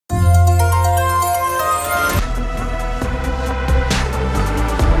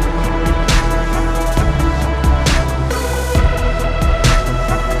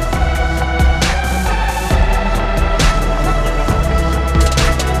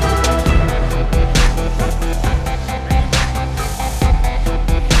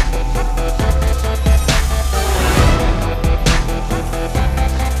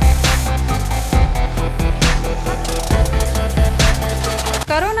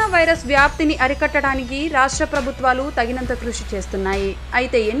Virus వ్యాప్తిని అరికట్టడానికి రాష్ట్ర ప్రభుత్వాలు తగినంత కృషి చేస్తున్నాయి.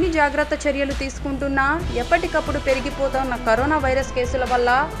 అయితే ఎన్ని జాగ్రత్త చర్యలు తీసుకుంటున్నా ఎప్పటికప్పుడు పెరిగిపోతున్న కరోనా వైరస్ కేసుల వల్ల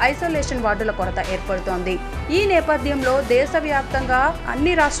ఐసోలేషన్ వార్డుల కొరత ఏర్పడుతోంది. ఈ నేపథ్యంలో దేశవ్యాప్తంగా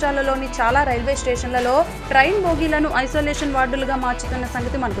అన్ని రాష్ట్రాలలోని చాలా రైల్వే స్టేషన్లలో ట్రైన్ బోగీలను ఐసోలేషన్ వార్డులుగా మార్చుతున్న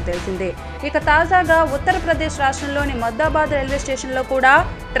సంగతి మనకు తెలిసిందే. ఇక తాజాగా ఉత్తరప్రదేశ్ రాష్ట్రంలోని మొరాదాబాద్ రైల్వే స్టేషన్లో కూడా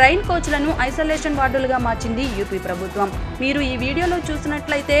ట్రైన్ కోచ్లను ఐసోలేషన్ వార్డులుగా మార్చింది యూపీ ప్రభుత్వం. మీరు ఈ వీడియోలో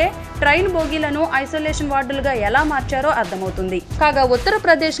చూసినట్లయితే ట్రైన్ బోగీలను ఐసోలేషన్ వార్డులుగా ఎలా మార్చారో అర్థమవుతుంది. కాగా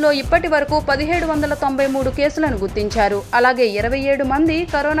ఉత్తరప్రదేశ్లో ఇప్పటి వరకు 1793 కేసులను గుర్తించారు. అలాగే 27 మంది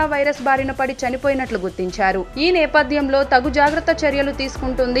కరోనా వైరస్ బారిన పడి చనిపోయినట్లు గుర్తించారు. ఈ నేపథ్యంలో తగు జాగ్రత్త చర్యలు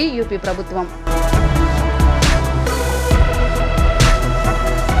తీసుకుంటుంది యూపీ ప్రభుత్వం.